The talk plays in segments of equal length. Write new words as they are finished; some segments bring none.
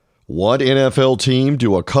What NFL team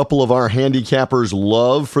do a couple of our handicappers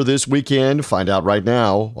love for this weekend? Find out right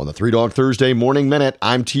now on the Three Dog Thursday Morning Minute.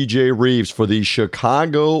 I'm TJ Reeves for the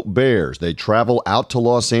Chicago Bears. They travel out to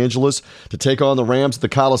Los Angeles to take on the Rams at the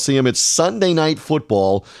Coliseum. It's Sunday Night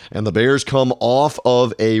Football, and the Bears come off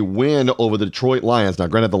of a win over the Detroit Lions. Now,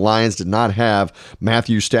 granted, the Lions did not have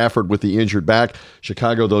Matthew Stafford with the injured back.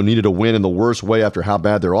 Chicago, though, needed a win in the worst way after how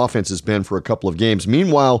bad their offense has been for a couple of games.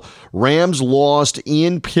 Meanwhile, Rams lost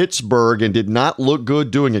in Pittsburgh and did not look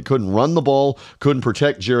good doing it. Couldn't run the ball, couldn't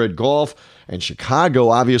protect Jared Goff. And Chicago,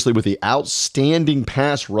 obviously, with the outstanding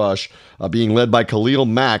pass rush being led by Khalil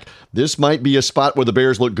Mack, this might be a spot where the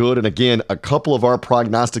Bears look good. And again, a couple of our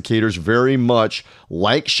prognosticators very much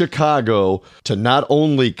like Chicago to not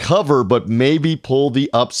only cover, but maybe pull the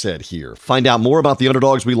upset here. Find out more about the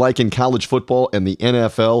underdogs we like in college football and the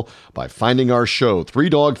NFL by finding our show, Three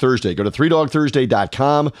Dog Thursday. Go to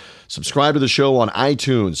threedogthursday.com. Subscribe to the show on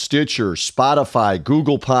iTunes, Stitcher, Spotify,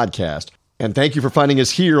 Google Podcast. And thank you for finding us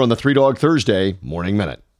here on the Three Dog Thursday Morning Minute.